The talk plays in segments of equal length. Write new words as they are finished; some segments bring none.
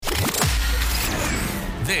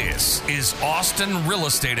This is Austin Real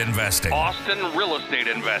Estate Investing. Austin Real Estate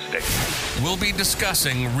Investing. We'll be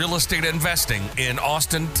discussing real estate investing in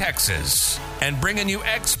Austin, Texas, and bringing you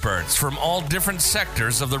experts from all different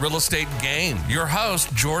sectors of the real estate game. Your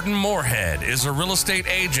host, Jordan Moorhead, is a real estate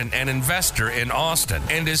agent and investor in Austin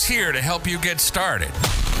and is here to help you get started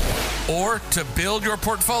or to build your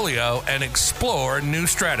portfolio and explore new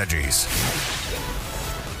strategies.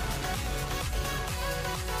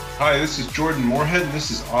 Hi, this is Jordan Moorhead, and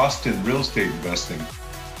this is Austin Real Estate Investing.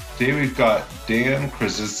 Today we've got Dan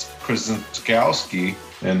Krzyzewski,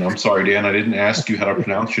 and I'm sorry, Dan, I didn't ask you how to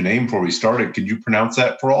pronounce your name before we started. Could you pronounce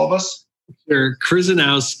that for all of us? Sure,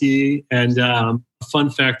 Krzyzewski, and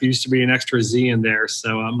fun fact, there used to be an extra Z in there,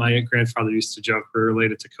 so my grandfather used to joke we're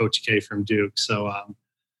related to Coach K from Duke, so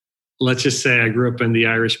let's just say I grew up in the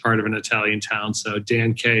Irish part of an Italian town, so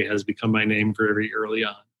Dan K has become my name very early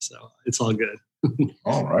on, so it's all good.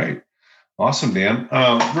 All right. Awesome, Dan.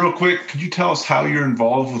 Real quick, could you tell us how you're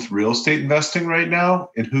involved with real estate investing right now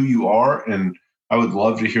and who you are? And I would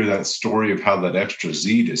love to hear that story of how that extra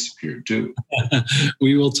Z disappeared too.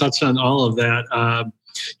 We will touch on all of that.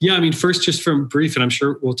 First, just from brief, and I'm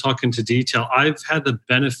sure we'll talk into detail. I've had the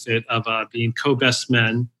benefit of being co-best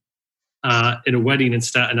men in a wedding in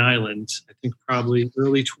Staten Island, I think probably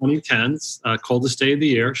early 2010s, coldest day of the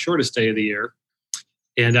year, shortest day of the year.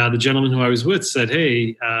 And the gentleman who I was with said,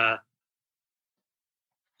 hey,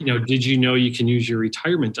 did you know you can use your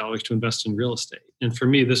retirement dollars to invest in real estate? And for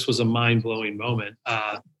me, this was a mind-blowing moment.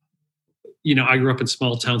 I grew up in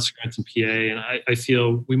small town Scranton, PA, and I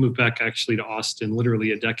feel we moved back actually to Austin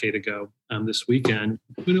literally a decade ago this weekend.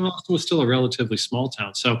 Austin was still a relatively small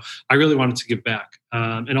town. So I really wanted to give back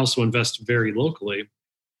and also invest very locally.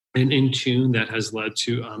 And in tune, that has led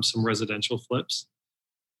to some residential flips.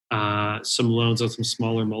 Some loans on some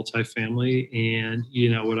smaller multifamily, and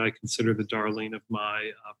what I consider the darling of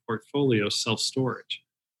my portfolio, self-storage.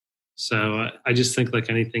 So I just think like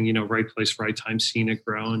anything, right place, right time, seeing it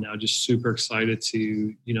grow, and now just super excited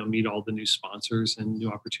to meet all the new sponsors and new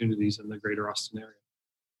opportunities in the greater Austin area.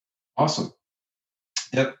 Awesome.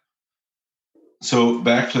 Yep. So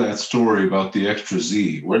back to that story about the extra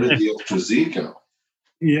Z. Where did the extra Z go?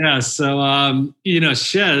 Yeah, so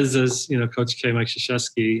Shez, as Coach K, Mike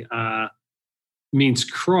Krzyzewski, means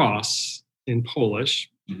cross in Polish.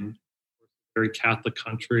 Mm-hmm. Very Catholic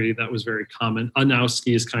country. That was very common.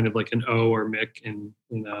 Anowski is kind of like an O or Mick, and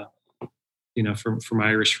from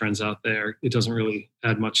Irish friends out there, it doesn't really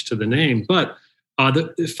add much to the name. But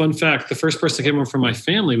the fun fact: the first person that came over from my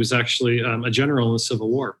family was actually a general in the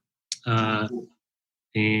Civil War,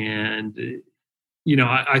 and.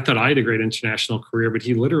 I thought I had a great international career, but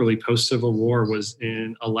he literally post-Civil War was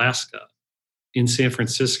in Alaska, in San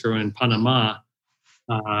Francisco, and Panama.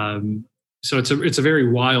 So it's a very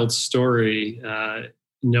wild story,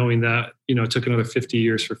 knowing that it took another 50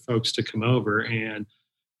 years for folks to come over, and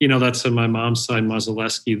that's on my mom's side,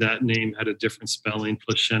 Mazelewski. That name had a different spelling.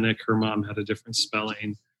 Plashenik, her mom had a different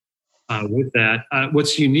spelling. With that,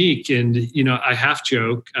 what's unique, and I half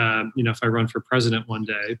joke, if I run for president one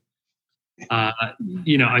day. I'm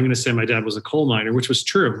going to say my dad was a coal miner, which was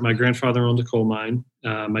true. My grandfather owned a coal mine.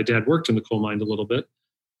 My dad worked in the coal mine a little bit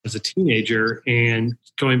as a teenager. And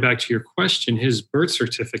going back to your question, his birth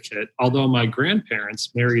certificate, although my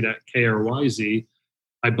grandparents married at KRYZ,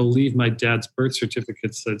 I believe my dad's birth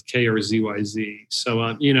certificate said KRZYZ. So,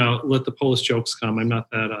 let the Polish jokes come. I'm not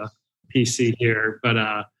that PC here.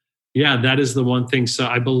 But, that is the one thing. So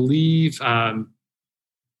I believe,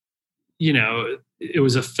 it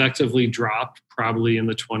was effectively dropped probably in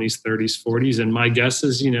the 20s, 30s, 40s. And my guess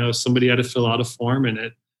is, somebody had to fill out a form, and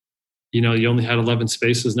it, you only had 11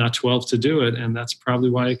 spaces, not 12 to do it. And that's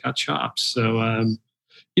probably why it got chopped. So,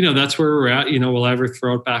 that's where we're at. Will I ever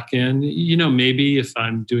throw it back in? Maybe if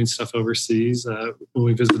I'm doing stuff overseas. When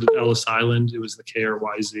we visited Ellis Island, it was the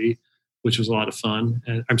KRYZ, which was a lot of fun.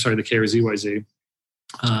 And I'm sorry, the KRZYZ.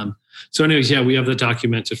 So anyways, we have that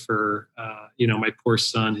documented for, my poor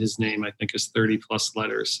son. His name, I think, is 30 plus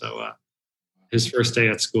letters. So his first day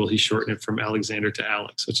at school, he shortened it from Alexander to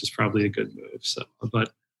Alex, which is probably a good move. So,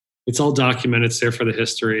 but it's all documented. It's there for the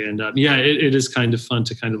history. And it is kind of fun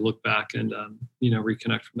to kind of look back and,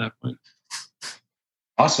 reconnect from that point.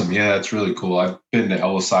 Awesome. Yeah, that's really cool. I've been to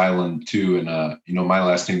Ellis Island too. And, my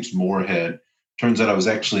last name's Moorhead. Turns out I was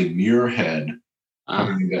actually Muirhead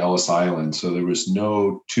coming to Ellis Island. So there was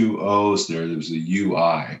no two O's there. There was a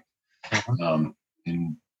UI.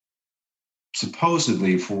 And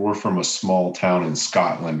supposedly we're from a small town in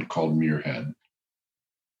Scotland called Muirhead.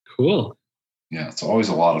 Cool. Yeah, it's always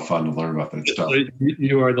a lot of fun to learn about that stuff.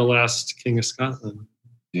 You are the last king of Scotland.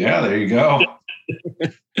 Yeah, there you go.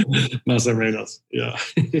 Más o menos. Yeah.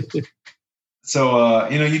 So,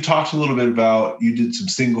 you talked a little bit about, you did some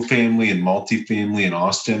single family and multifamily in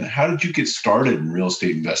Austin. How did you get started in real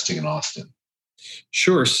estate investing in Austin?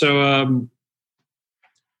 Sure. So,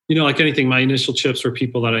 like anything, my initial chips were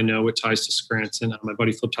people that I know with ties to Scranton. My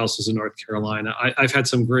buddy flipped houses in North Carolina. I've had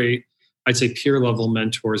some great, I'd say, peer level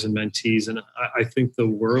mentors and mentees. And I think the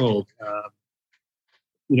world,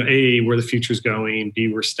 A, where the future's going, B,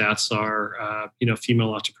 where stats are,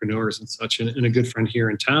 female entrepreneurs and such. And a good friend here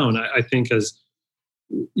in town, I think as,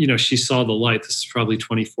 she saw the light. This is probably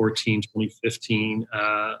 2014, 2015,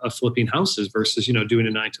 of flipping houses versus, doing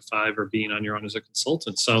a 9-to-5 or being on your own as a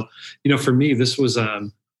consultant. So, for me, this was,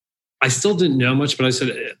 I still didn't know much, but I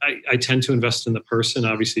said, I tend to invest in the person.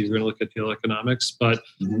 Obviously, you're going to look at deal economics, but,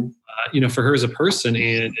 for her as a person,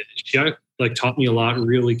 and she taught me a lot,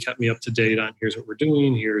 really kept me up to date on here's what we're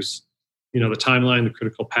doing. Here's, the timeline, the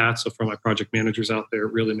critical path. So for my project managers out there,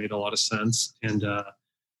 it really made a lot of sense. And,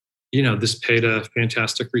 this paid a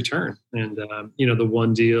fantastic return. And, the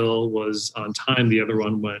one deal was on time. The other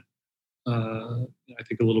one went, I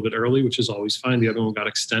think a little bit early, which is always fine. The other one got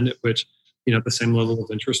extended, which, the same level of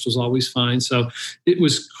interest was always fine. So it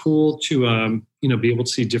was cool to, be able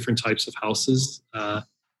to see different types of houses.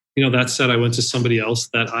 That said, I went to somebody else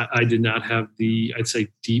that I did not have the, I'd say,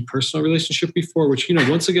 deep personal relationship before, which,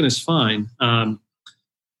 once again is fine.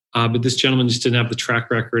 But this gentleman just didn't have the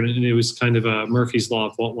track record, and it was kind of a Murphy's Law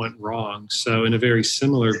of what went wrong. So in a very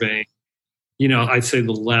similar vein, I'd say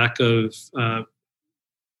the lack of, at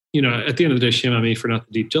the end of the day, shame on me for not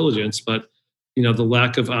the deep diligence, but, the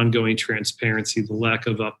lack of ongoing transparency, the lack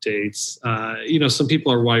of updates. Some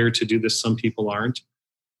people are wired to do this, some people aren't.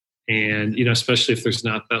 And, especially if there's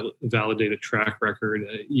not that validated track record,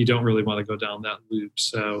 you don't really want to go down that loop.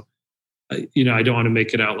 So, I don't want to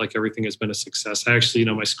make it out like everything has been a success. I actually,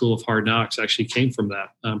 my school of hard knocks actually came from that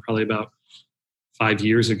probably about 5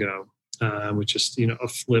 years ago, which just, a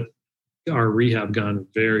flip, our rehab gone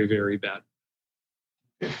very, very bad.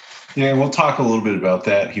 Yeah, we'll talk a little bit about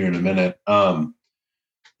that here in a minute.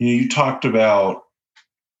 You talked about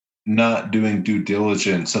not doing due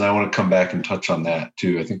diligence, and I want to come back and touch on that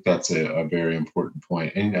too. I think that's a very important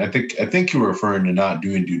point. And I think you were referring to not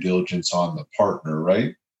doing due diligence on the partner,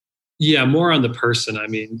 right? Yeah, more on the person. I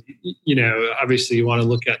mean, obviously you want to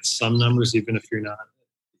look at some numbers, even if you're not,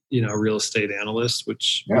 a real estate analyst,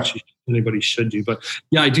 which anybody should do. But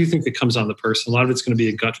yeah, I do think it comes on the person. A lot of it's going to be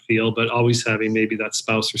a gut feel, but always having maybe that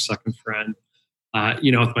spouse or second friend.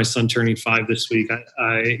 With my son turning 5 this week,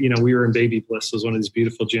 we were in baby bliss. It was one of these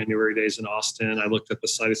beautiful January days in Austin. I looked at the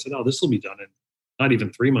site. I said, "Oh, this will be done in not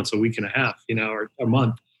even 3 months, a week and a half, or a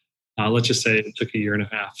month." Let's just say it took a year and a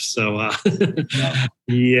half. So,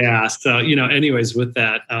 yeah. So, anyways, with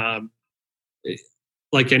that,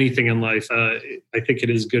 like anything in life, I think it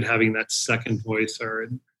is good having that second voice, or,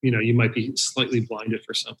 you might be slightly blinded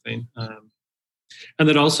for something. And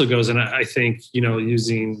that also goes, and I think,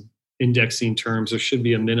 using indexing terms, there should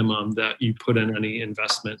be a minimum that you put in any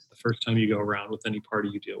investment the first time you go around with any party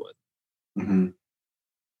you deal with. Mm-hmm.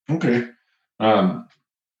 Okay. A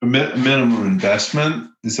minimum investment,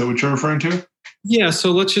 is that what you're referring to? Yeah.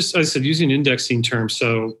 So I said, using indexing terms.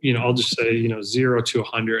 So, I'll just say, 0 to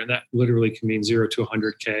 100, and that literally can mean 0 to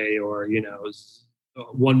 100K, or,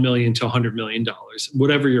 1 million to $100 million,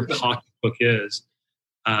 whatever your pocketbook is.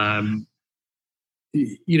 I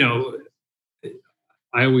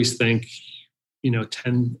always think,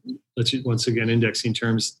 10, once again, indexing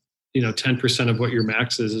terms, 10% of what your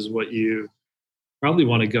max is what you probably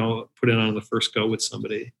want to go put in on the first go with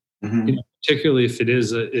somebody. Mm-hmm. Particularly if it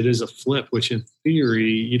is a flip, which in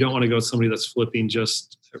theory, you don't want to go with somebody that's flipping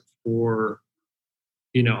just for,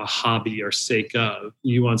 a hobby or sake of.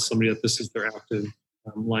 You want somebody that this is their active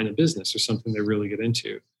line of business or something they really get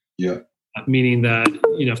into. Yeah. Meaning that,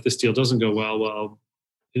 if this deal doesn't go well,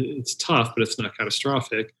 it's tough, but it's not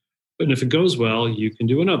catastrophic. But if it goes well, you can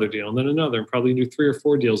do another deal and then another, and probably do 3 or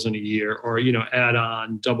 4 deals in a year, or, add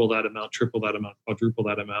on double that amount, triple that amount, quadruple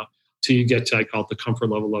that amount, till you get to, I call it the comfort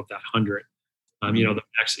level of that 100. The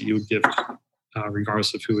max that you would give,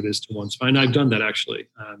 regardless of who it is, to one's fine. I've done that actually.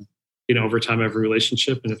 Over time, every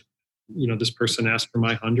relationship, and if, this person asked for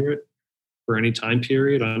my 100 for any time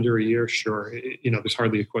period under a year, sure. There's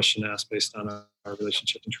hardly a question asked based on our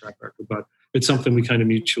relationship and track record, but it's something we kind of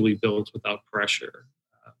mutually build without pressure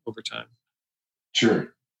over time.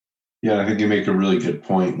 Sure. Yeah, I think you make a really good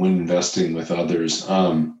point when investing with others.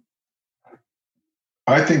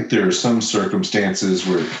 I think there are some circumstances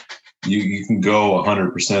where you can go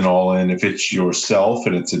 100% all in. If it's yourself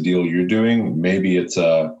and it's a deal you're doing, maybe it's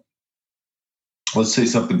let's say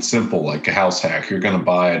something simple like a house hack. You're going to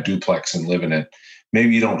buy a duplex and live in it.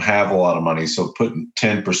 maybe you don't have a lot of money, so putting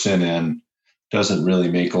 10% in doesn't really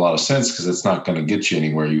make a lot of sense because it's not going to get you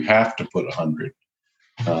anywhere. You have to put 100.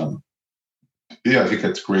 I think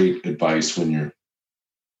that's great advice when you're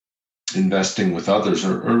investing with others,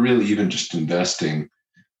 or really even just investing.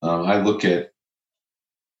 I look at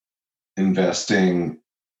investing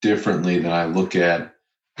differently than I look at,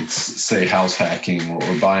 say, house hacking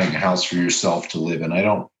or buying a house for yourself to live in. I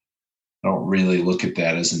don't really look at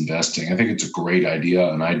that as investing. I think it's a great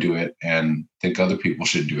idea, and I do it, and think other people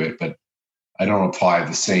should do it, but I don't apply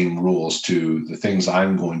the same rules to the things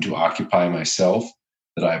I'm going to occupy myself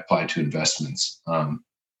that I apply to investments. I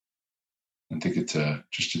think it's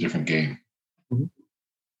just a different game.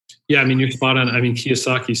 Yeah, I mean, you're spot on. I mean,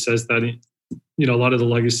 Kiyosaki says that, a lot of the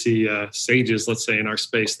legacy sages, let's say in our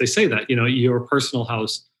space, they say that, your personal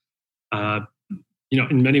house,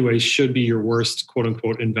 in many ways should be your worst quote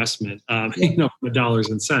unquote investment, from the dollars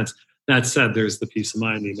and cents. That said, there's the peace of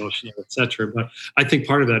mind, the emotional, et cetera. But I think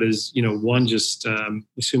part of that is, one, just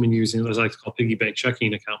assuming you're using, as I like to call piggy bank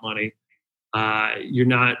checking account money, you're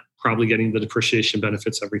not probably getting the depreciation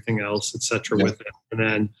benefits, everything else, et cetera, with it. And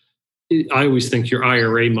then I always think your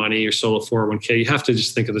IRA money, your solo 401k, you have to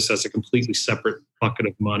just think of this as a completely separate bucket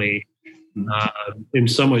of money. In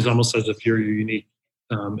some ways, almost as if you're your unique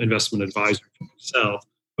investment advisor for yourself,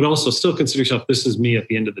 but also still consider yourself, this is me at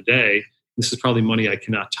the end of the day. This is probably money I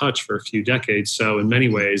cannot touch for a few decades. So in many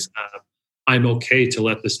ways, I'm okay to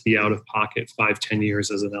let this be out of pocket 5-10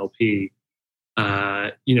 years as an LP,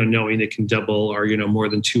 knowing it can double or, more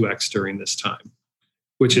than 2x during this time,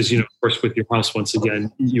 which is, of course, with your house, once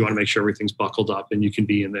again, you want to make sure everything's buckled up and you can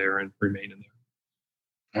be in there and remain in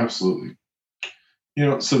there. Absolutely.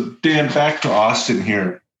 So Dan, back to Austin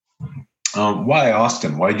here. Why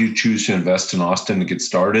Austin? Why do you choose to invest in Austin to get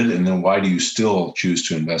started? And then why do you still choose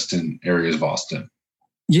to invest in areas of Austin?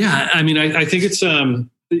 Yeah, I mean, I think it's,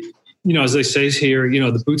 as they say here,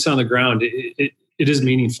 the boots on the ground, it is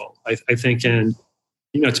meaningful. I think, and,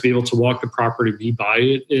 to be able to walk the property, buy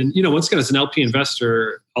it. And, once again, as an LP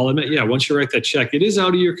investor, I'll admit, once you write that check, it is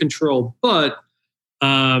out of your control. But,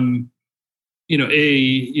 from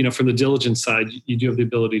the diligence side, you do have the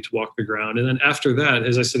ability to walk the ground. And then after that,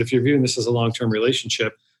 as I said, if you're viewing this as a long-term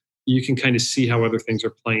relationship, you can kind of see how other things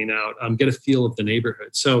are playing out, get a feel of the neighborhood.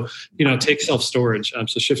 So, take self-storage.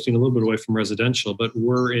 So shifting a little bit away from residential, but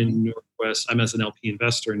we're in Northwest. I'm as an LP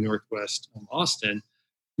investor in Northwest Austin.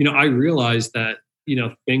 I realize that,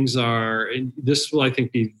 things are, and this will, I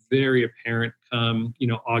think, be very apparent come,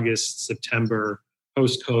 August, September,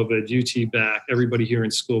 post-COVID, UT back, everybody here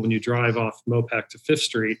in school. When you drive off Mopac to Fifth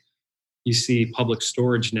Street, you see public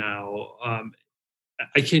storage now.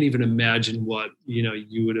 I can't even imagine what,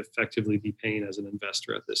 you would effectively be paying as an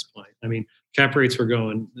investor at this point. I mean, cap rates were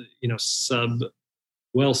going, sub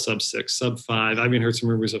 6, sub 5. I've even heard some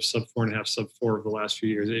rumors of sub 4.5, sub 4 over the last few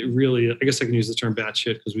years. It really, I guess I can use the term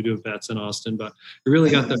batshit because we do have bats in Austin, but it really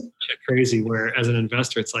got that shit crazy where as an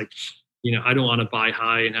investor, it's like, I don't want to buy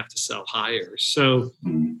high and have to sell higher. So,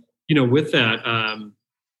 with that, and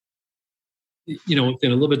a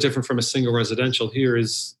little bit different from a single residential here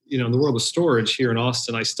is, in the world of storage here in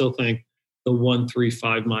Austin, I still think the 1, 3,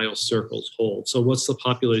 5 mile circles hold. So what's the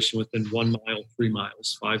population within 1 mile, 3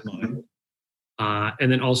 miles, 5 miles?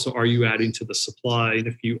 And then also, are you adding to the supply? And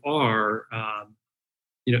if you are,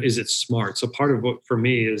 is it smart? So part of what for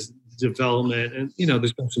me is development, and,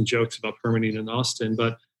 there's been some jokes about permitting in Austin,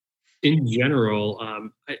 but in general,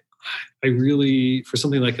 I really, for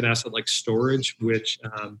something like an asset like storage, which,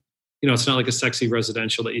 it's not like a sexy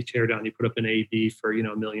residential that you tear down, you put up an A/B for,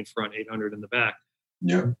 $1 million front, 800 in the back.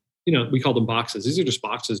 Yeah. We call them boxes. These are just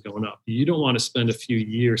boxes going up. You don't want to spend a few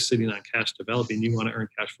years sitting on cash developing. You want to earn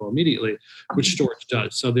cash flow immediately, which storage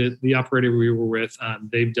does. So the operator we were with,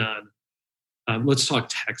 they've done, let's talk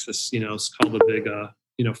Texas, it's called the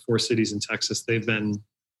big, 4 cities in Texas. They've been,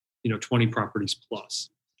 20 properties plus.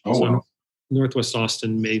 Oh, so wow. Northwest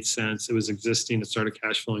Austin made sense. It was existing. It started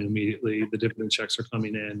cash flowing immediately. The dividend checks are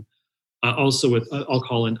coming in. Also with, I'll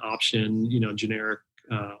call an option, generic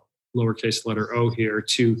lowercase letter O here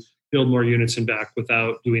to build more units in back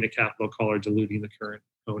without doing a capital call or diluting the current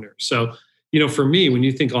owner. So, for me, when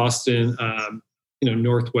you think Austin,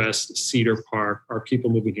 Northwest, Cedar Park, are people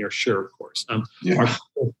moving here? Sure, of course.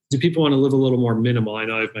 Do people want to live a little more minimal? I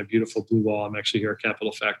know I have my beautiful blue wall. I'm actually here at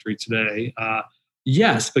Capital Factory today.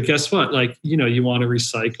 Yes, but guess what? Like, you want to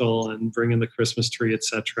recycle and bring in the Christmas tree, et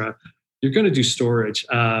cetera. You're going to do storage.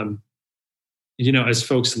 As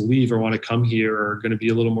folks leave or want to come here, are going to be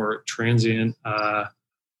a little more transient. I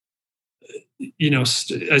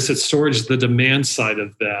said storage, the demand side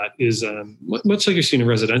of that is much like you're seeing in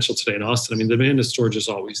residential today in Austin. I mean, the demand of storage is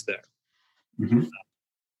always there. Mm-hmm.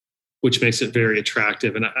 Which makes it very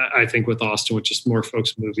attractive. And I think with Austin, with just more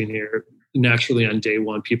folks moving here, naturally on day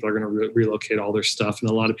one, people are going to relocate all their stuff, and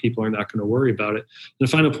a lot of people are not going to worry about it. And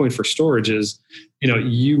the final point for storage is,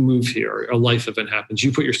 you move here, a life event happens,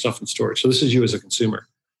 you put your stuff in storage. So this is you as a consumer.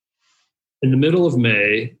 In the middle of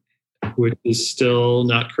May, which is still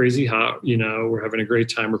not crazy hot, we're having a great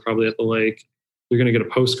time. We're probably at the lake. You're going to get a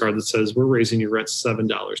postcard that says, we're raising your rent $7,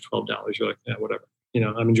 $12. You're like, yeah, whatever.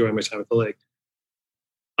 I'm enjoying my time at the lake.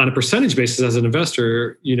 On a percentage basis, as an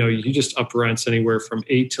investor, you just up rents anywhere from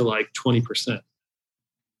 8 to like 20%.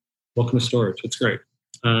 Welcome to storage. It's great.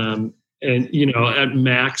 And, at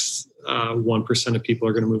max, 1% of people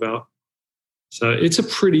are going to move out. So it's a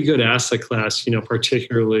pretty good asset class,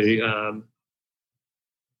 particularly,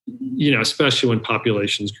 especially when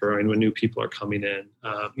population's growing, when new people are coming in,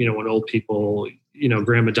 when old people,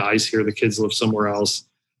 grandma dies here, the kids live somewhere else.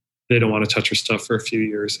 They don't want to touch your stuff for a few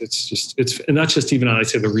years. And that's just even on, I'd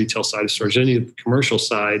say, the retail side of storage. Any commercial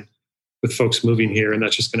side with folks moving here, and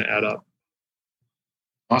that's just going to add up.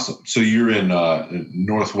 Awesome. So you're in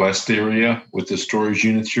Northwest area with the storage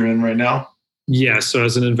units you're in right now? Yeah. So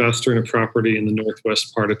as an investor in a property in the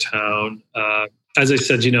Northwest part of town, as I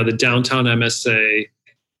said, the downtown MSA,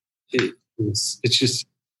 it's just,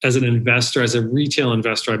 as an investor, as a retail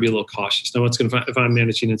investor, I'd be a little cautious. Now, if I'm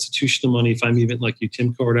managing institutional money, if I'm even like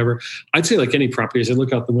Timco or whatever, I'd say like any property, as I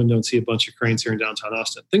look out the window and see a bunch of cranes here in downtown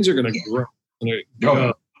Austin, things are going to grow.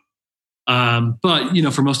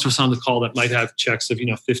 But, for most of us on the call that might have checks of,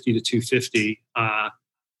 50 to 250,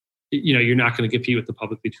 you're not going to compete with the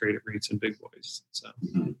publicly traded REITs and big boys. So,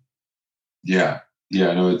 yeah.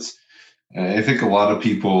 No, I think a lot of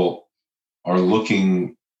people are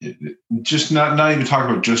looking, just not even talking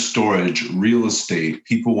about just storage, real estate.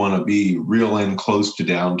 People want to be real in close to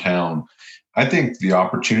downtown. I think the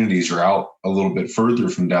opportunities are out a little bit further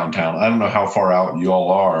from downtown. I don't know how far out you all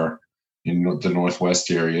are in the Northwest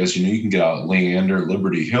areas. You can get out Leander,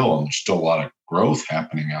 Liberty Hill, and there's still a lot of growth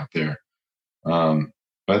happening out there.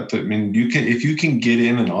 But I mean, if you can get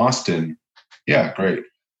in Austin, yeah, great.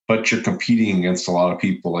 But you're competing against a lot of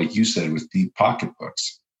people, like you said, with deep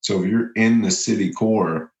pocketbooks. So if you're in the city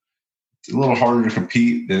core, it's a little harder to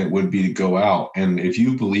compete than it would be to go out. And if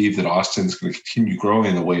you believe that Austin's going to continue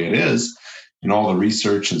growing the way it is, and all the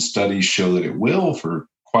research and studies show that it will for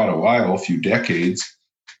quite a while, a few decades,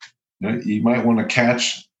 you might want to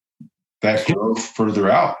catch that growth further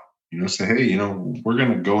out. Say, hey, we're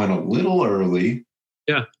going to go in a little early.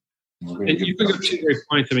 Yeah. And you bring up two great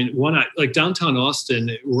points. I mean, one, like downtown Austin,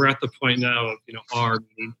 we're at the point now of,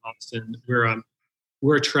 meaning Austin, where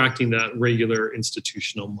we're attracting that regular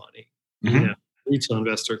institutional money. Mm-hmm. Retail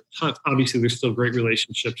investor. Obviously, there's still great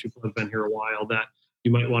relationships. People have been here a while that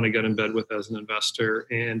you might want to get in bed with as an investor.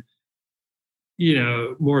 And,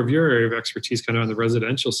 more of your area of expertise kind of on the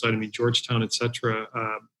residential side. I mean, Georgetown, et cetera.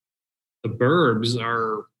 The burbs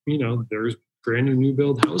are, there's brand new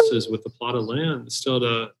build houses with a plot of land still at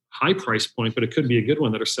a high price point, but it could be a good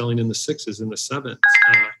one that are selling in the 6s, in the 7s.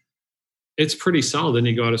 It's pretty solid. Then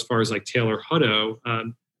you go out as far as like Taylor Hutto.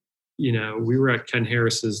 We were at Ken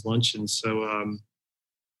Harris's luncheon. So,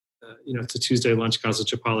 it's a Tuesday lunch, Casa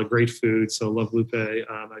Chapala, great food. So love Lupe.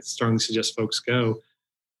 I strongly suggest folks go.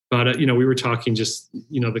 But, we were talking just,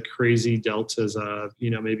 the crazy deltas of,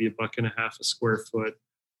 maybe $1.50 a square foot.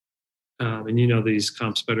 And these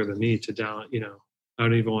comps better than me to down, I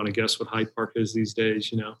don't even want to guess what Hyde Park is these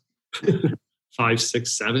days, 5,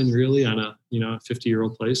 6, 7 really on a,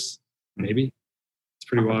 50-year-old place. Maybe. It's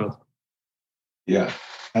pretty wild. Yeah,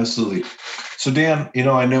 absolutely. So Dan,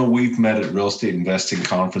 I know we've met at real estate investing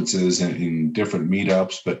conferences and in different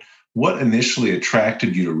meetups, but what initially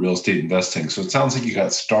attracted you to real estate investing? So it sounds like you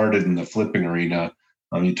got started in the flipping arena.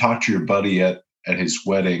 You talked to your buddy at his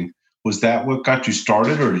wedding. Was that what got you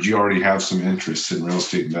started, or did you already have some interest in real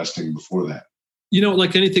estate investing before that?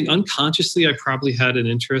 Like anything, unconsciously, I probably had an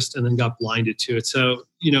interest and then got blinded to it. So,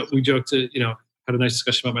 we joked, had a nice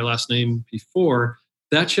discussion about my last name before.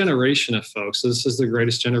 That generation of folks, so this is the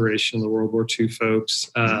greatest generation, the World War II folks,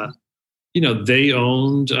 they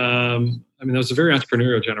owned, that was a very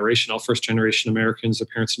entrepreneurial generation, all first generation Americans, their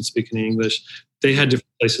parents didn't speak any English. They had different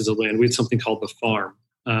places of land. We had something called the farm.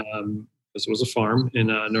 This was a farm in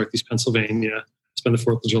Northeast Pennsylvania. Spend the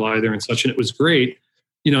 4th of July there and such, and it was great.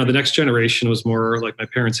 The next generation was more like my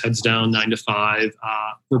parents' heads down, 9 to 5.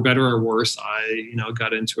 For better or worse, I,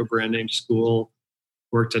 got into a brand name school,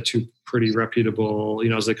 worked at 2 pretty reputable,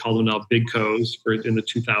 as they call them now, big co's in the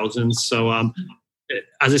 2000s. So,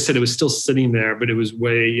 as I said, it was still sitting there, but it was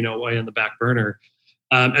way on the back burner.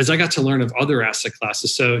 as I got to learn of other asset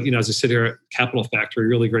classes. So, as I sit here at Capital Factory,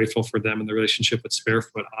 really grateful for them and the relationship with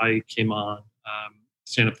Sparefoot. I came on,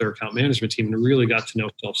 stand up their account management team and really got to know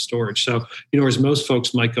self-storage. So, whereas most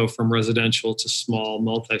folks might go from residential to small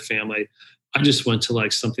multifamily, I just went to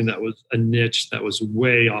like something that was a niche that was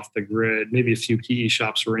way off the grid. Maybe a few PE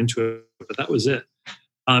shops were into it, but that was it.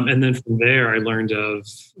 And then from there, I learned of,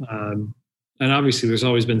 and obviously there's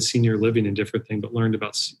always been senior living and different things, but learned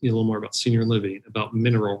about a little more about senior living, about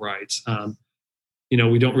mineral rights. We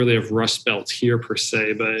don't really have Rust Belts here per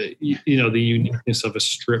se, but the uniqueness of a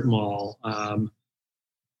strip mall.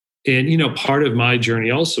 And part of my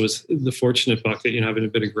journey also is the fortunate bucket, having a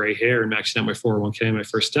bit of gray hair and maxing out my 401k in my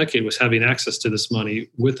first decade, was having access to this money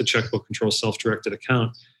with the checkbook control self-directed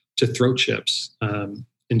account to throw chips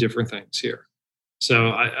in different things here.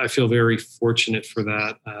 So I feel very fortunate for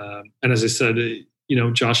that. And as I said,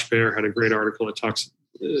 Josh Baer had a great article that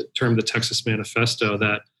termed the Texas Manifesto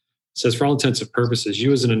that says, for all intents and purposes,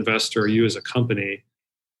 you as an investor, or you as a company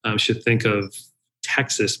should think of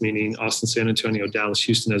Texas, meaning Austin, San Antonio, Dallas,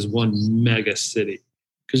 Houston, as one mega city,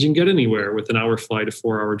 because you can get anywhere with an hour flight, a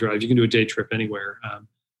 4-hour drive. You can do a day trip anywhere.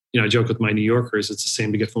 I joke with my New Yorkers, it's the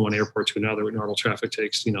same to get from one airport to another. With normal traffic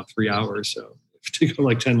takes 3 hours, so to go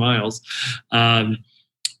like 10 miles. But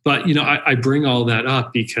I bring all that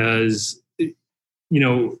up because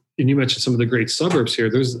and you mentioned some of the great suburbs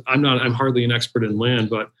here. I'm hardly an expert in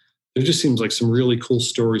land, but there just seems like some really cool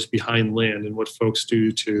stories behind land and what folks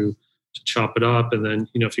do to chop it up. And then,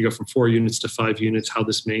 if you go from 4 units to 5 units, how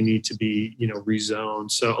this may need to be,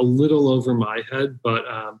 rezoned. So a little over my head, but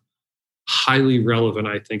highly relevant,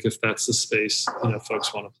 I think, if that's the space,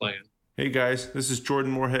 folks want to play in. Hey guys, this is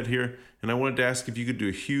Jordan Moorhead here. And I wanted to ask if you could do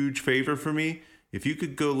a huge favor for me. If you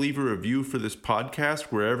could go leave a review for this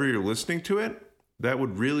podcast wherever you're listening to it, that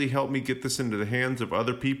would really help me get this into the hands of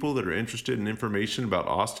other people that are interested in information about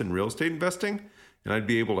Austin real estate investing. And I'd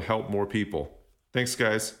be able to help more people. Thanks,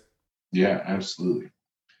 guys. Yeah, absolutely.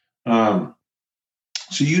 So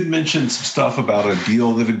you'd mentioned some stuff about a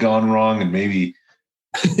deal that had gone wrong and maybe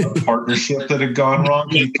a partnership that had gone wrong.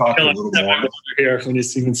 Can you talk a little more? Here, when you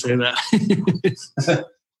even say that.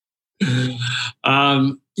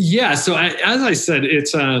 So as I said,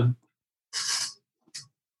 it's some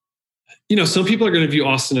people are going to view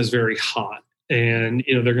Austin as very hot, and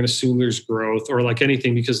they're going to assume there's growth, or like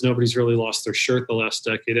anything, because nobody's really lost their shirt the last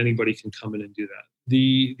decade. Anybody can come in and do that.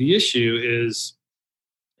 The issue is,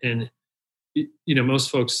 and most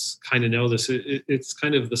folks kind of know this, it's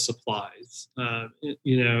kind of the supplies,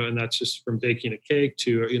 and that's just from baking a cake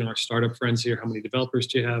to our startup friends here. How many developers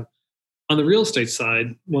do you have? On the real estate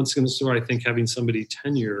side, once again, this is where I think having somebody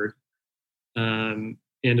tenured and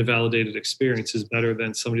a validated experience is better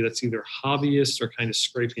than somebody that's either hobbyist or kind of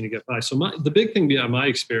scraping to get by. So the big thing beyond my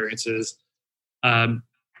experience is,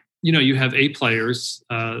 you have A players,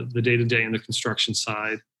 the day-to-day and the construction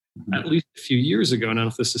side. Mm-hmm. At least a few years ago, and I don't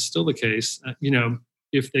know if this is still the case,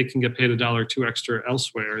 if they can get paid $1 or $2 extra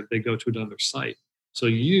elsewhere, they go to another site. So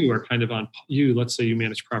you are kind of let's say you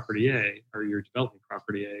manage property A, or you're developing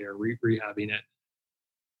property A, or rehabbing it,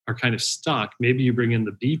 are kind of stuck. Maybe you bring in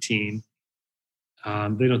the B team.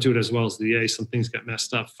 They don't do it as well as the A. Some things get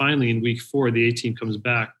messed up. Finally, in week 4, the A team comes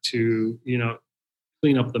back to,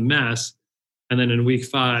 clean up the mess. And then in week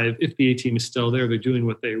 5, if the A team is still there, they're doing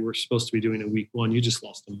what they were supposed to be doing in week 1. You just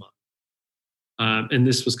lost a month. And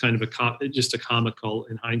this was kind of just a comical,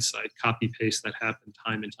 in hindsight, copy paste that happened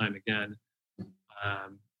time and time again.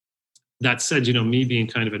 That said, me being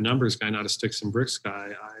kind of a numbers guy, not a sticks and bricks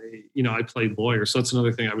guy, I played lawyer. So that's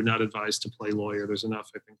another thing I would not advise to play lawyer. There's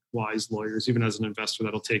enough, I think, wise lawyers, even as an investor,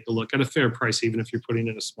 that'll take a look at a fair price, even if you're putting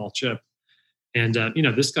in a small chip. And,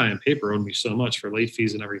 this guy on paper owed me so much for late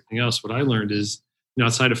fees and everything else. What I learned is,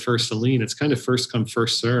 outside of first and lien, it's kind of first come,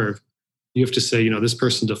 first serve. You have to say, this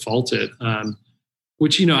person defaulted,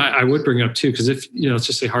 which, I would bring up too, because if, let's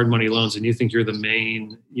just say hard money loans and you think you're the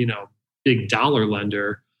main, big dollar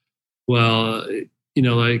lender, well,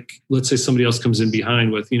 like let's say somebody else comes in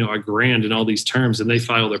behind with, $1,000 and all these terms, and they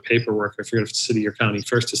file their paperwork, I forget if it's city or county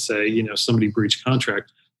first, to say, somebody breached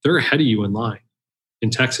contract. They're ahead of you in line. In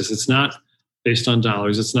Texas, it's not based on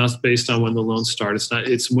dollars. It's not based on when the loans start.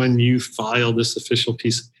 It's when you file this official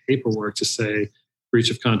piece of paperwork to say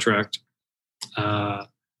breach of contract. So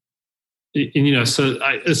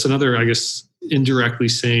it's another, I guess, indirectly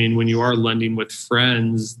saying when you are lending with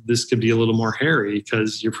friends, this could be a little more hairy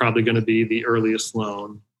because you're probably going to be the earliest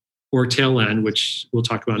loan or tail end, which we'll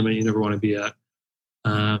talk about in a minute, you never want to be at.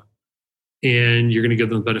 And you're going to give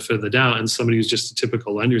them the benefit of the doubt. And somebody who's just a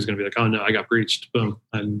typical lender is going to be like, oh no, I got breached. Boom.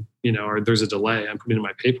 And, or there's a delay. I'm putting in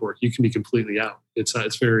my paperwork. You can be completely out. It's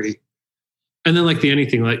very, And then like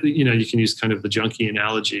anything, like, you can use kind of the junkie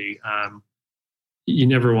analogy. You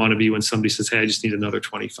never want to be when somebody says, hey, I just need another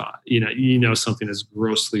 25, something is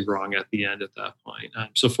grossly wrong at the end at that point.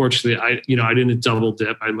 So fortunately I didn't double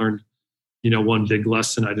dip. I learned, one big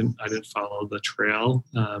lesson. I didn't follow the trail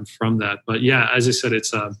from that. But yeah, as I said,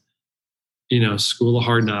 it's school of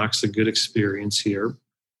hard knocks, a good experience here.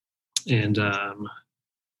 And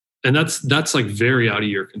that's like very out of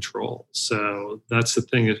your control. So that's the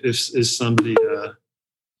thing. If somebody,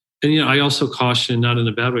 and I also caution, not in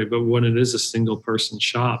a bad way, but when it is a single person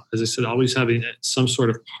shop, as I said, always having some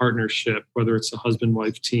sort of partnership, whether it's a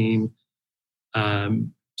husband-wife team,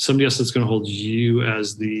 somebody else that's going to hold you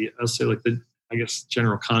as I'll say like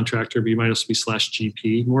general contractor, but you might also be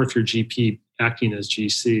 /GP, more if you're GP acting as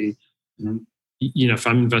GC. Mm-hmm. If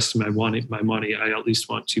I'm investing my money, I at least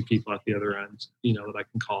want two people at the other end, that I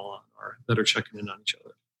can call on or that are checking in on each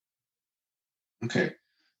other. Okay.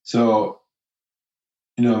 So,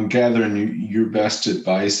 I'm gathering your best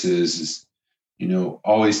advice is,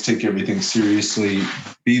 always take everything seriously,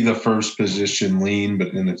 be the first position, lean,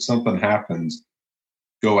 but then if something happens,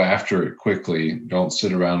 go after it quickly. Don't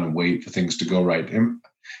sit around and wait for things to go right.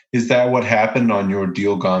 Is that what happened on your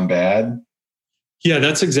deal gone bad? Yeah,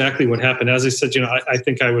 that's exactly what happened. As I said, I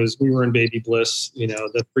think we were in baby bliss.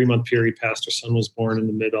 The 3-month period passed, our son was born in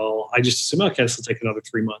the middle. I just assumed, okay, this will take another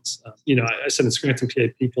 3 months. I said in Scranton, PA,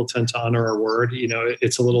 people tend to honor our word.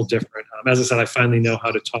 It's a little different. As I said, I finally know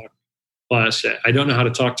how to talk. Well, I don't know how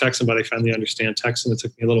to talk Texan, but I finally understand Texan. It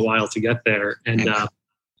took me a little while to get there. And,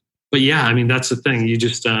 but yeah, that's the thing. You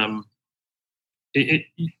just,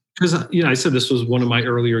 because, I said this was one of my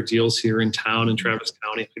earlier deals here in town in Travis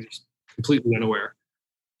County. I just completely unaware.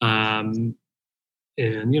 And,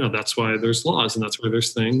 that's why there's laws and that's why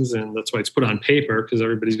there's things and that's why it's put on paper because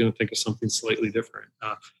everybody's going to think of something slightly different.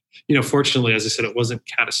 Fortunately, as I said, it wasn't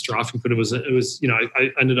catastrophic, but it was,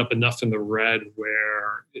 I ended up enough in the red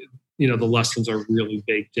where, the lessons are really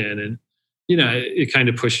baked in and, it kind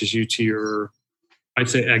of pushes you to your, I'd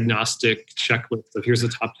say, agnostic checklist of here's the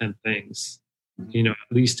top 10 things. At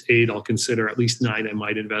least 8 I'll consider, at least 9 I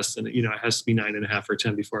might invest in. It has to be 9.5 or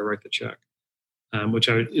 10 before I write the check. Which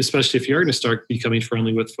I would, especially if you're going to start becoming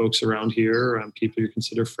friendly with folks around here, people you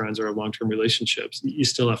consider friends or long-term relationships, you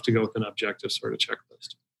still have to go with an objective sort of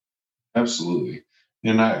checklist. Absolutely.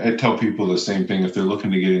 And I tell people the same thing. If they're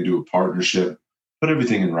looking to get into a partnership, put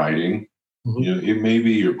everything in writing. Mm-hmm. It may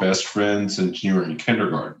be your best friend since you were in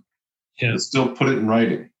kindergarten. Yeah. But still put it in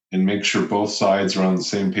writing and make sure both sides are on the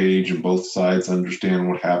same page and both sides understand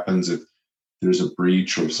what happens if there's a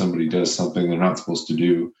breach or if somebody does something they're not supposed to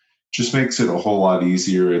do. Just makes it a whole lot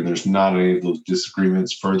easier, and there's not any of those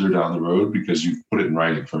disagreements further down the road because you've put it in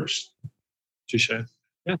writing first. Touche.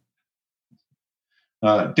 Yeah.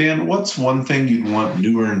 Dan, what's one thing you'd want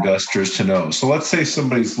newer investors to know? So let's say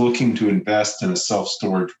somebody's looking to invest in a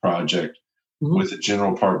self-storage project with a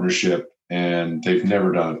general partnership, and they've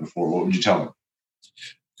never done it before. What would you tell them?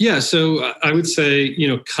 Yeah, so I would say,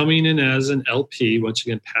 coming in as an LP, once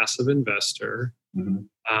again, passive investor,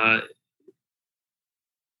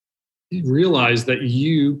 realize that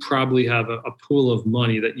you probably have a pool of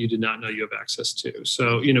money that you did not know you have access to.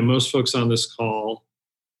 So, most folks on this call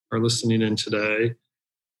are listening in today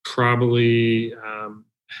probably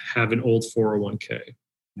have an old 401k,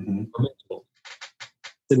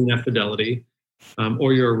 sitting at Fidelity,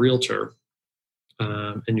 or you're a realtor,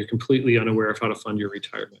 and you're completely unaware of how to fund your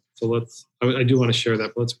retirement. So I do want to share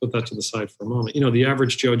that, but let's put that to the side for a moment. The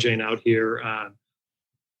average Joe Jane out here,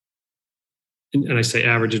 and I say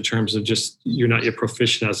average in terms of just you're not yet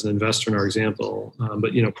proficient as an investor in our example,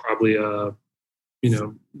 but probably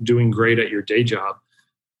doing great at your day job.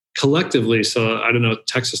 Collectively, so I don't know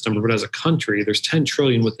Texas number, but as a country, there's 10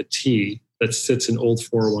 trillion with a T that sits in old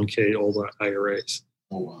 401k, old IRAs.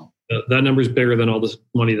 Oh wow! That number is bigger than all the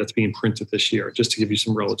money that's being printed this year. Just to give you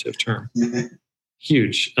some relative term,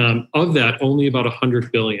 huge. Of that, only about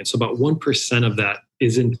 100 billion, so about 1% of that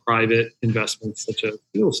is in private investments such as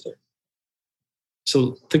real estate.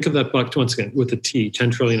 So think of that buck once again with a T,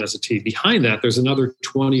 10 trillion as a T. Behind that, there's another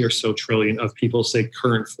 20 or so trillion of people say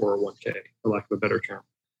current 401k, for lack of a better term.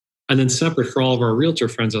 And then separate for all of our realtor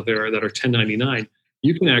friends out there that are 1099,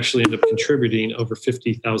 you can actually end up contributing over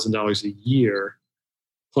 $50,000 a year,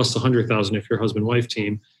 plus $100,000 if you're husband-wife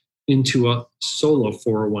team, into a solo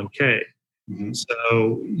 401k. Mm-hmm.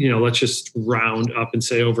 So, let's just round up and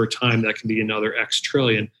say over time that can be another X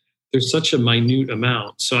trillion. There's such a minute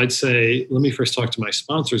amount. So I'd say, let me first talk to my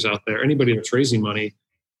sponsors out there. Anybody that's raising money,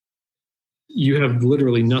 you have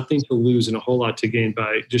literally nothing to lose and a whole lot to gain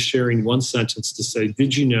by just sharing one sentence to say,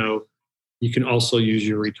 did you know you can also use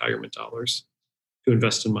your retirement dollars to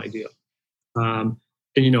invest in my deal? And,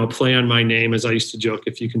 a play on my name, as I used to joke,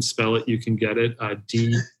 if you can spell it, you can get it.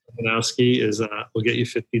 D. Banowski will get you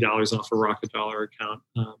 $50 off a Rocket Dollar account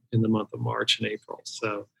in the month of March and April.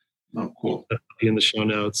 So, cool. That'll be in the show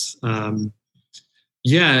notes.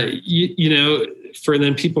 For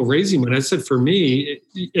then people raising money, I said, for me,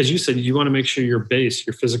 as you said, you want to make sure your base,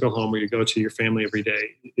 your physical home where you go to your family every day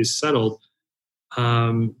is settled.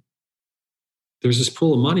 There's this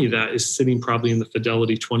pool of money that is sitting probably in the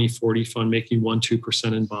Fidelity 2040 fund, making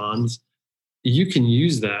 1-2% in bonds. You can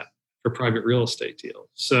use that for private real estate deals.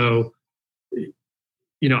 So,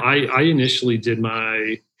 I initially did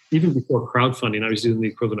even before crowdfunding, I was doing the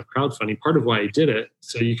equivalent of crowdfunding. Part of why I did it,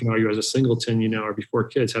 so you can argue as a singleton, or before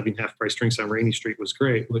kids, having half price drinks on Rainy Street was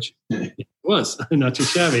great, which it was not too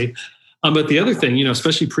shabby. But the other thing,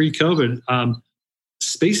 especially pre-COVID,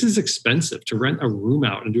 space is expensive to rent a room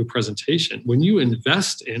out and do a presentation. When you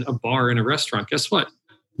invest in a bar and a restaurant, guess what?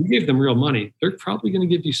 You gave them real money. They're probably going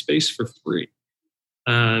to give you space for free.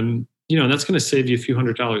 And that's going to save you a few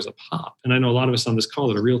 $100s a pop. And I know a lot of us on this call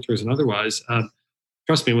that are realtors and otherwise,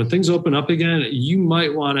 trust me, when things open up again, you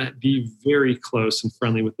might want to be very close and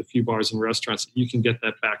friendly with the few bars and restaurants that you can get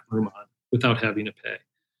that back room on without having to pay.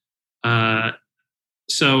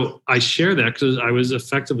 So I share that because I was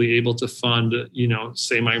effectively able to fund,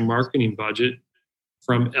 say my marketing budget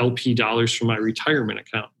from LP dollars from my retirement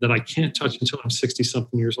account that I can't touch until I'm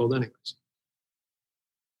 60-something years old anyways.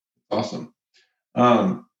 Awesome.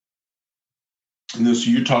 So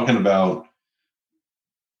you're talking about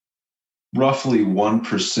roughly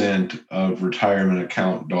 1% of retirement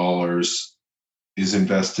account dollars is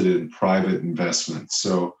invested in private investments.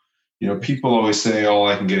 So, people always say,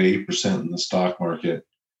 I can get 8% in the stock market.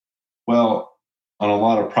 Well, on a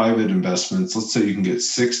lot of private investments, let's say you can get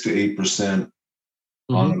 6 to 8%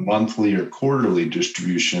 on a monthly or quarterly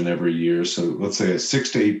distribution every year. So let's say a 6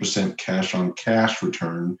 to 8% cash on cash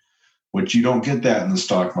return, which you don't get that in the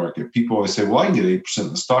stock market. People always say, I can get 8% in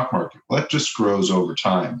the stock market. Well, that just grows over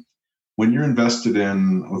time. When you're invested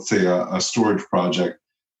in, let's say, a storage project,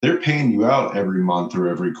 they're paying you out every month or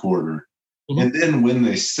every quarter. And then when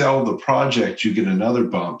they sell the project, you get another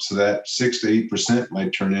bump. So that 6 to 8%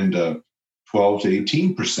 might turn into 12 to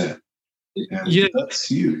 18%. And that's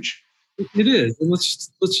huge. It is. And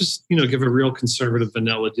let's just, give a real conservative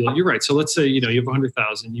vanilla deal. You're right. So let's say, you have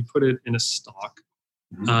 100,000, you put it in a stock.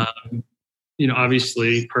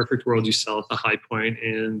 Obviously, perfect world, you sell at the high point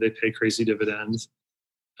and they pay crazy dividends.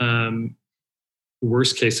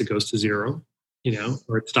 Worst case, it goes to zero,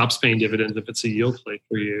 or it stops paying dividends if it's a yield play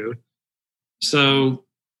for you. So,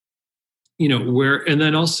 and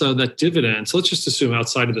then also that dividend, so let's just assume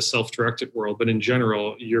outside of the self-directed world, but in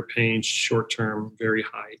general, you're paying short-term, very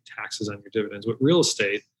high taxes on your dividends. With real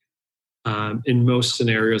estate, in most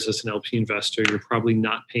scenarios as an LP investor, you're probably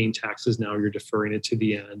not paying taxes now, you're deferring it to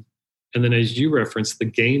the end. And then as you referenced, the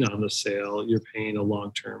gain on the sale, you're paying a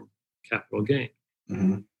long-term capital gain.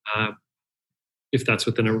 If that's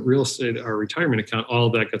within a real estate or retirement account, all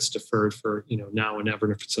of that gets deferred for, now and ever.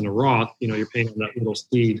 And if it's in a Roth, you're paying on that little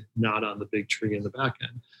seed, not on the big tree in the back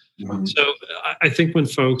end. So I think when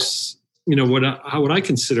folks, what I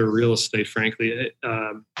consider real estate, frankly,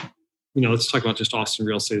 let's talk about just Austin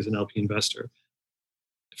real estate as an LP investor.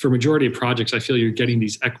 For majority of projects, I feel you're getting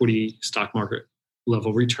these equity stock market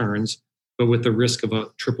level returns, but with the risk of a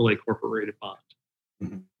AAA corporate rated bond.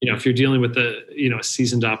 If you're dealing with a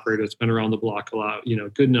seasoned operator that's been around the block a lot,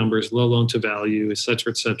 good numbers, low loan to value, et cetera,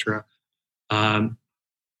 et cetera.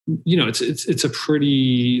 It's a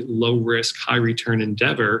pretty low risk, high return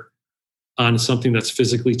endeavor on something that's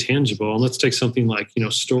physically tangible. And let's take something like,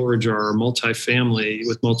 storage or multifamily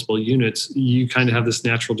with multiple units. You kind of have this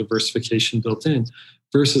natural diversification built in.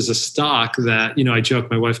 Versus a stock that, I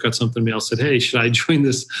joke, my wife got something in the mail, said, hey, should I join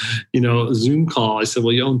this, Zoom call? I said,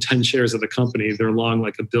 well, you own 10 shares of the company. They're long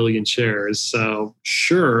like 1 billion shares. So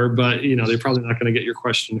sure, but, they're probably not going to get your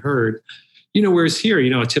question heard. Whereas here,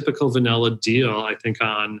 a typical vanilla deal, I think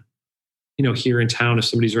on, here in town, if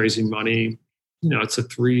somebody's raising money, it's a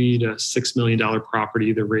 $3 to $6 million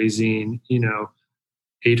property. They're raising,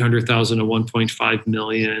 800,000 to 1.5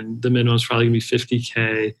 million. The minimum is probably going to be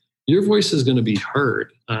 50K. Your voice is going to be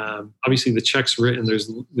heard. Obviously, the check's written.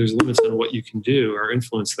 There's limits on what you can do or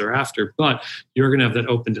influence thereafter, but you're going to have that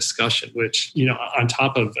open discussion, which, on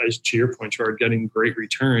top of, as to your point, Gerard, getting great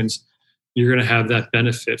returns, you're going to have that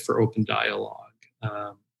benefit for open dialogue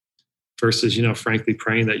versus, frankly,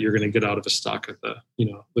 praying that you're going to get out of a stock at the,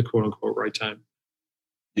 the quote unquote right time.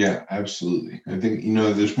 Yeah, absolutely. I think,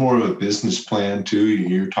 there's more of a business plan too.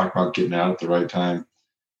 You're talking about getting out at the right time.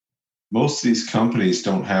 Most of these companies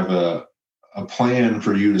don't have a plan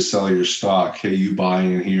for you to sell your stock. Hey, you buy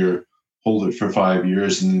in here hold it for 5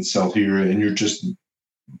 years and then sell here, and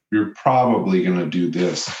you're probably going to do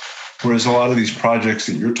this. Whereas a lot of these projects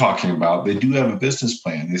that you're talking about, they do have a business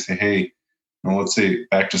plan. They say, hey, let's say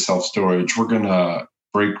back to self-storage, we're going to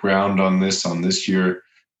break ground on this year.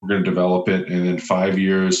 We're going to develop it. And then 5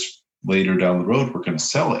 years later down the road, we're going to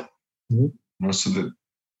sell it. Mm-hmm. So that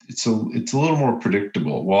it's a little more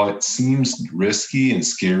predictable. While it seems risky and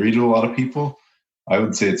scary to a lot of people, I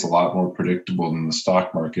would say it's a lot more predictable than the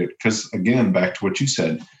stock market. Because again, back to what you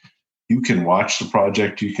said, you can watch the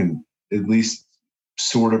project, you can at least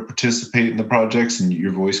sort of participate in the projects, and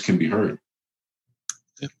your voice can be heard.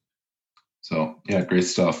 Yeah. So yeah, great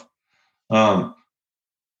stuff.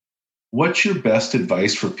 What's your best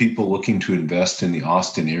advice for people looking to invest in the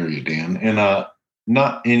Austin area, Dan? And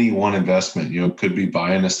not any one investment, it could be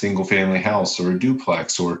buying a single family house or a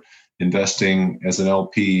duplex, or investing as an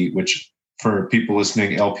LP, which for people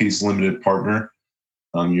listening, LP is limited partner.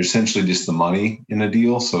 You're essentially just the money in a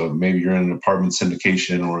deal. So maybe you're in an apartment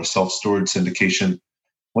syndication or a self-storage syndication.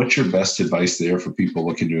 What's your best advice there for people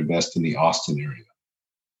looking to invest in the Austin area?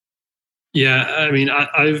 Yeah, I mean,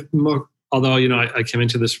 although, I came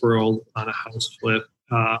into this world on a house flip,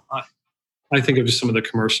 I think of just some of the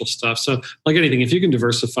commercial stuff. So like anything, if you can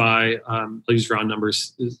diversify, I'll use round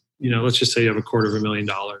numbers, let's just say you have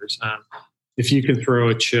 $250,000. If you can throw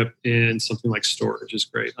a chip in something like storage is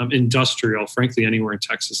great. Industrial, frankly, anywhere in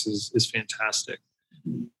Texas is fantastic.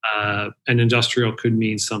 And industrial could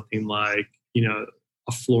mean something like,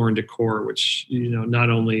 a Floor and Decor, which, not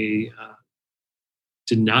only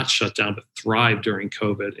did not shut down, but thrived during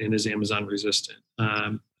COVID and is Amazon resistant.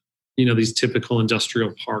 These typical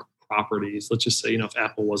industrial park properties, let's just say, if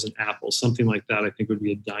Apple wasn't Apple, something like that, I think would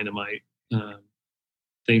be a dynamite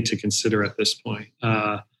thing to consider at this point.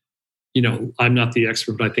 I'm not the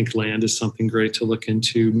expert, but I think land is something great to look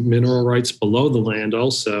into. Mineral rights below the land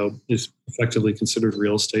also is effectively considered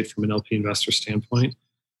real estate from an LP investor standpoint.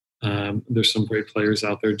 There's some great players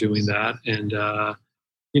out there doing that. And,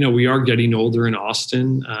 we are getting older in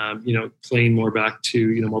Austin, playing more back to,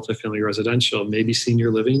 multifamily residential. Maybe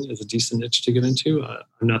senior living is a decent niche to get into.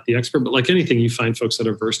 I'm not the expert, but like anything, you find folks that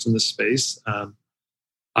are versed in this space.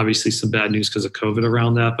 Obviously some bad news because of COVID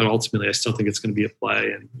around that, but ultimately I still think it's going to be a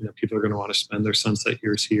play, and people are going to want to spend their sunset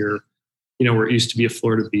years here. Where it used to be a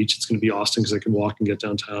Florida beach, it's going to be Austin because they can walk and get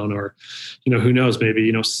downtown, or, who knows,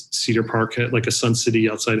 maybe, Cedar Park, like a Sun City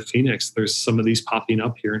outside of Phoenix. There's some of these popping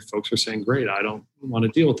up here, and folks are saying, great, I don't want to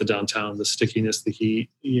deal with the downtown, the stickiness, the heat,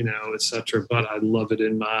 et cetera, but I love it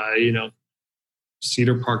in my,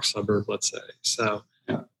 Cedar Park suburb, let's say. So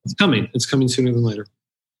yeah. It's coming sooner than later.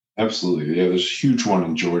 Absolutely. Yeah, there's a huge one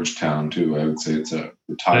in Georgetown too. I would say it's a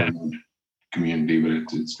retirement community, but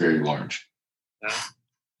it's very large.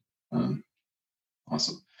 Yeah.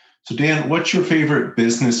 Awesome. So Dan, what's your favorite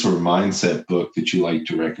business or mindset book that you like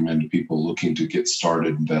to recommend to people looking to get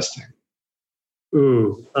started investing?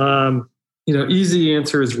 Ooh, easy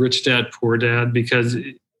answer is Rich Dad, Poor Dad, because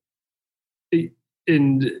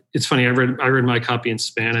it's funny. I read my copy in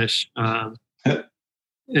Spanish. But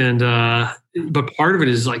part of it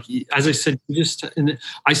is like, as I said, and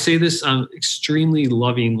I say this extremely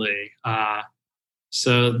lovingly.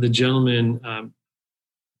 So the gentleman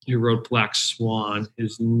who wrote Black Swan,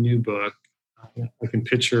 his new book, I can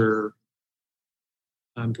picture,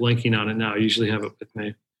 I'm blanking on it now. I usually have it with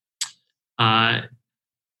me.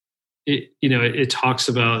 It talks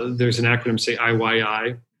about, there's an acronym, say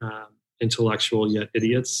IYI, intellectual yet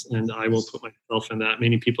idiots. And I will put myself in that.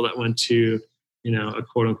 Many people that went to, a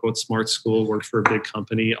quote unquote smart school, worked for a big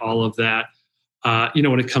company, all of that.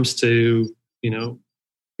 When it comes to,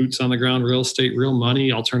 boots on the ground, real estate, real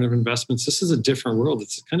money, alternative investments, this is a different world.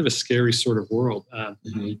 It's kind of a scary sort of world,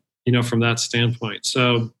 from that standpoint.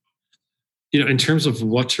 So, in terms of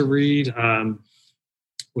what to read,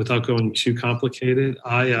 without going too complicated,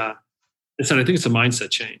 I think it's a mindset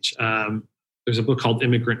change. There's a book called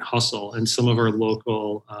Immigrant Hustle, and some of our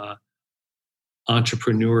local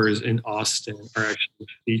entrepreneurs in Austin are actually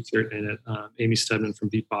featured in it. Amy Stedman from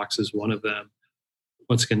Beatbox is one of them.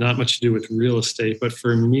 Once again, not much to do with real estate, but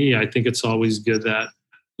for me, I think it's always good that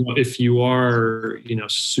if you are,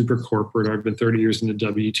 super corporate, or I've been 30 years in the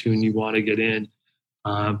W-2 and you want to get in,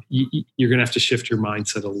 you're going to have to shift your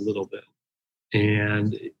mindset a little bit.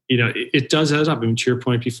 And, it does add up. I mean, to your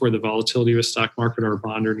point before, the volatility of a stock market or a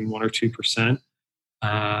bond earning 1 or 2%,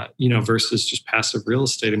 versus just passive real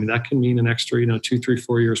estate. I mean, that can mean an extra, 2, 3,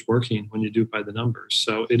 4 years working when you do it by the numbers.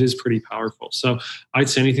 So it is pretty powerful. So I'd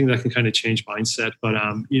say anything that can kind of change mindset, but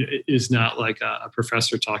it is not like a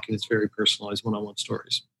professor talking. It's very personalized one-on-one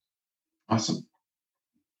stories. Awesome.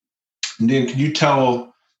 And Dan, can you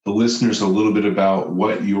tell the listeners a little bit about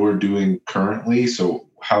what you're doing currently. So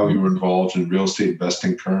how you're involved in real estate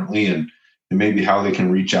investing currently, and maybe how they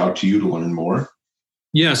can reach out to you to learn more.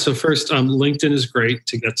 Yeah. So first, LinkedIn is great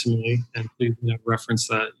to get to me, and please reference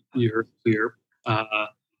that you heard clear.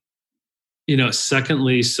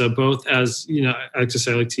 Secondly, so both as, I like to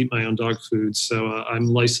say I like to eat my own dog food. So I'm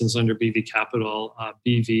licensed under BV Capital.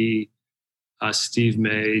 BV, Steve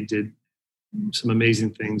May did some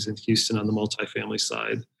amazing things in Houston on the multifamily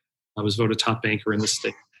side. I was voted top banker in the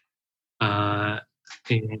state. And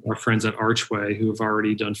our friends at Archway, who have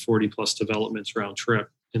already done 40 plus developments round trip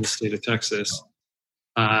in the state of Texas,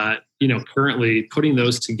 currently putting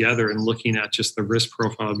those together and looking at just the risk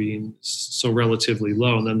profile being so relatively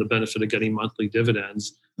low, and then the benefit of getting monthly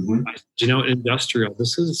dividends. Industrial,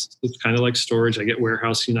 it's kind of like storage. I get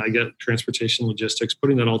warehouse, I get transportation, logistics,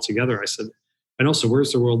 putting that all together. I said, and also,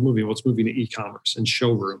 where's the world moving? What's moving to e-commerce and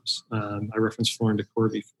showrooms? I referenced Floor & Decor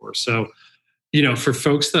before. So, for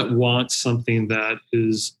folks that want something that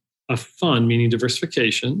is a fund, meaning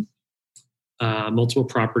diversification, multiple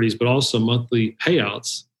properties, but also monthly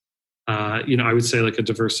payouts, I would say like a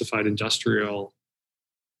diversified industrial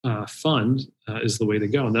fund is the way to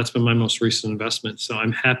go. And that's been my most recent investment. So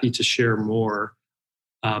I'm happy to share more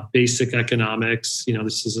basic economics.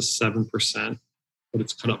 This is a 7%, but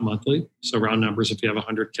it's cut up monthly. So round numbers, if you have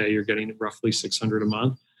 100K, you're getting roughly 600 a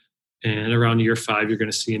month. And around year 5, you're going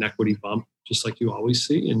to see an equity bump, just like you always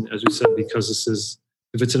see. And as we said, because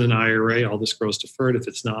if it's in an IRA, all this grows deferred. If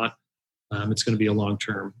it's not, it's going to be a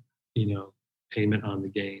long-term, payment on the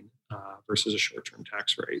gain versus a short-term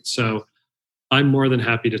tax rate. So I'm more than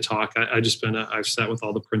happy to talk. I've sat with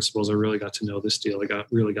all the principals. I really got to know this deal. I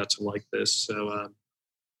really got to like this. So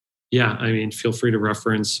feel free to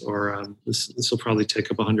reference, or this will probably take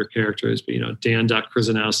up 100 characters, but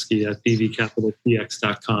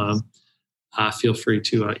dan.krzyzanowski@bvcapitalpx.com. Feel free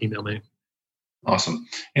to email me. Awesome.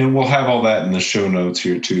 And we'll have all that in the show notes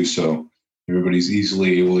here too, so everybody's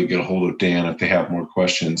easily able to get a hold of Dan if they have more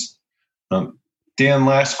questions. Dan,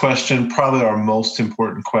 last question, probably our most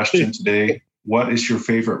important question today. What is your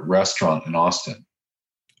favorite restaurant in Austin?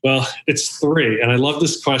 Well, it's 3, and I love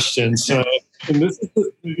this question. So, and this is,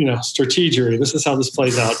 strategery. This is how this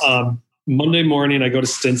plays out. Monday morning, I go to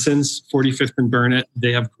Stinson's, 45th and Burnett.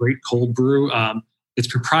 They have great cold brew. It's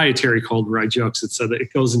proprietary cold brew. I joke.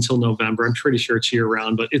 It goes until November. I'm pretty sure it's year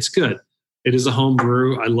round, but it's good. It is a home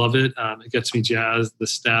brew. I love it. It gets me jazzed. The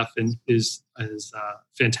staff is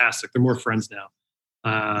fantastic. They're more friends now.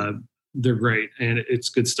 They're great, and it's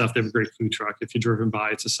good stuff. They have a great food truck. If you're driven by,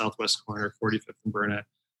 it's a southwest corner, 45th and Burnett.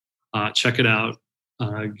 Check it out.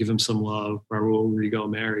 Give them some love. Raul, Rigo,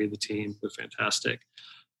 Mary, the team, they're fantastic.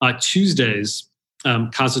 Tuesdays,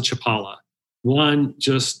 Casa Chapala. One,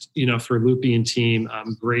 just, for Lupi and team,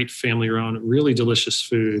 great family-run, really delicious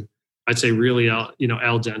food. I'd say really, al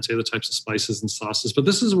dente, the types of spices and sauces. But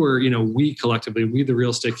this is where, we collectively, the real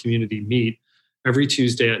estate community, meet every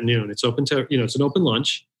Tuesday at noon. It's open to, it's an open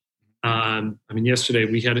lunch. Yesterday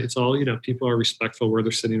we had, it's all, people are respectful where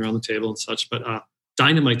they're sitting around the table and such, but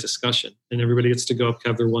dynamite discussion, and everybody gets to go up,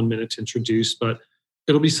 have their 1 minute to introduce, but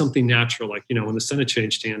it'll be something natural. Like, when the Senate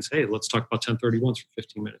changed hands, hey, let's talk about 1031s for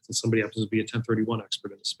 15 minutes. And somebody happens to be a 1031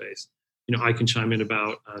 expert in the space. I can chime in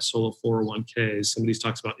about solo 401ks. Somebody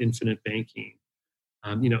talks about infinite banking.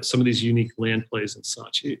 Some of these unique land plays and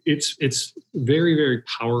such. It's very, very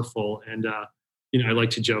powerful. And, I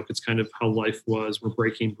like to joke, it's kind of how life was. We're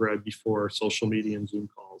breaking bread before social media and Zoom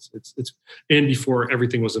calls. It's and before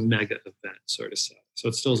everything was a mega event, sort of say. So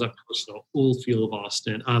it still has that personal old feel of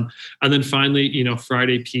Austin. And then finally,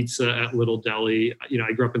 Friday pizza at Little Deli.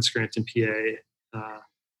 I grew up in Scranton, PA,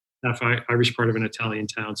 half Irish, part of an Italian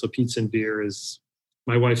town. So pizza and beer is,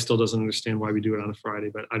 my wife still doesn't understand why we do it on a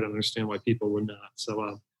Friday, but I don't understand why people would not.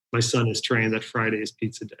 So my son is trained that Friday is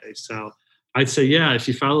pizza day. So I'd say, if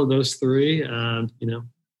you follow those 3,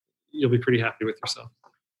 you'll be pretty happy with yourself.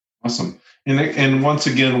 Awesome. And once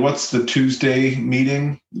again, what's the Tuesday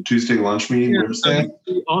meeting? The Tuesday lunch meeting? Where's that?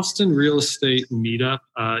 The Austin Real Estate Meetup.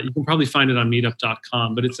 You can probably find it on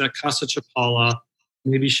meetup.com, but it's at Casa Chapala.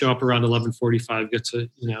 Maybe show up around 11:45, get to,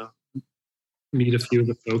 meet a few of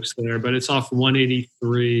the folks there. But it's off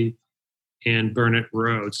 183 and Burnett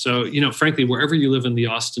Road. So, frankly, wherever you live in the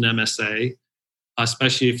Austin MSA,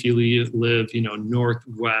 especially if you live,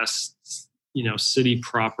 northwest, city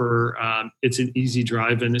proper, it's an easy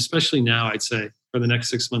drive. And especially now, I'd say for the next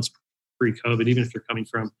 6 months pre-COVID, even if you're coming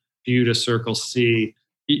from View to Circle C,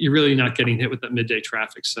 you're really not getting hit with that midday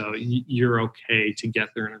traffic. So you're okay to get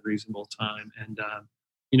there in a reasonable time. And,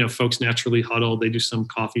 folks naturally huddle. They do some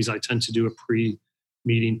coffees. I tend to do a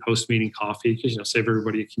meeting, post-meeting coffee, because, save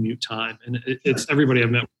everybody a commute time. And it's everybody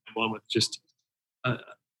I've met with just a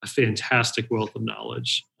fantastic wealth of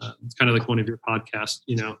knowledge. It's kind of like one of your podcasts,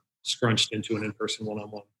 scrunched into an in-person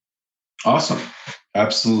one-on-one. Awesome.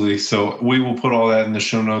 Absolutely. So we will put all that in the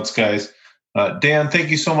show notes, guys. Dan, thank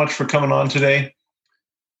you so much for coming on today.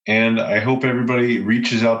 And I hope everybody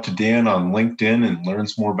reaches out to Dan on LinkedIn and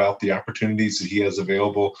learns more about the opportunities that he has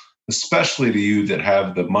available, especially to you that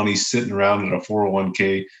have the money sitting around in a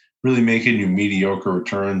 401k, really making you mediocre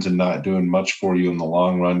returns and not doing much for you in the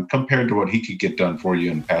long run compared to what he could get done for you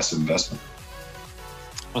in passive investment.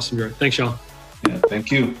 Awesome, Jared. Thanks, y'all. Yeah,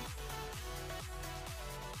 thank you.